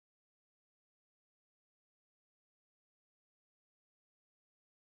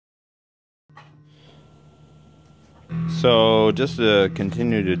So just to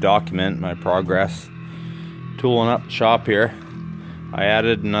continue to document my progress tooling up the shop here, I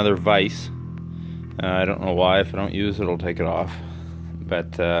added another vise. I don't know why. If I don't use it, I'll take it off.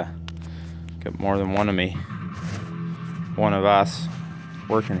 But got more than one of us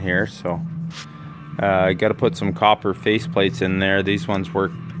working here, so I got to put some copper faceplates in there. These ones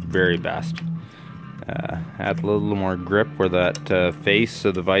work very best. Add a little more grip where that face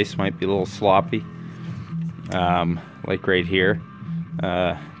of the vise might be a little sloppy. Like right here,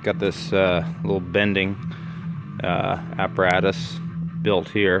 got this little bending apparatus built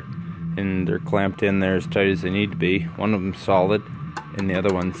here, and they're clamped in there as tight as they need to be. One of them's solid and the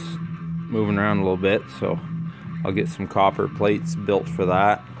other one's moving around a little bit, so I'll get some copper plates built for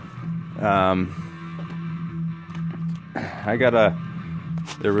that.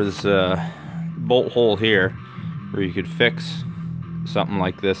 There was a bolt hole here where you could fix something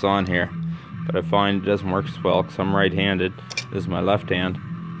like this on here, but I find it doesn't work as well because I'm right-handed. This is my left hand,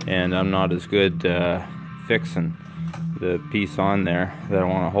 and I'm not as good fixing the piece on there that I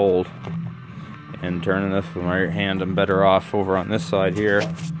want to hold. And turning this with my right hand, I'm better off over on this side here,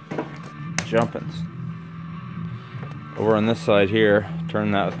 jumping. Over on this side here,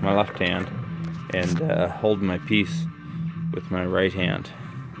 turn that with my left hand, and holding my piece with my right hand.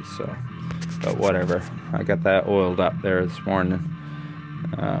 So, but whatever. I got that oiled up there this morning.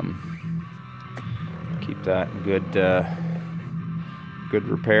 Keep that in good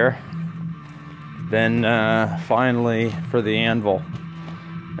repair. Then finally, for the anvil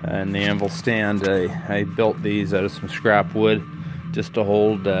and the anvil stand, I built these out of some scrap wood just to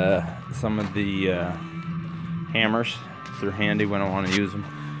hold some of the hammers. They're handy when I want to use them.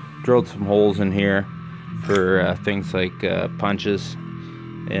 Drilled some holes in here for things like punches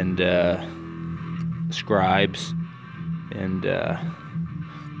and scribes and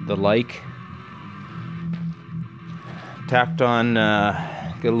the like. Tacked on,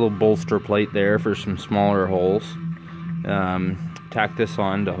 got a little bolster plate there for some smaller holes. Tacked this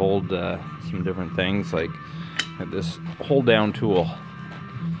on to hold some different things, like this hold down tool.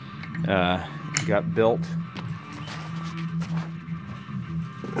 Got built,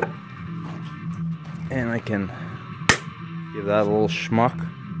 and I can give that a little schmuck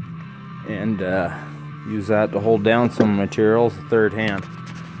and use that to hold down some materials, the third hand.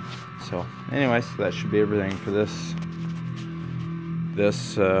 So anyways, that should be everything for this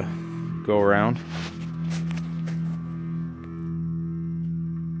go around.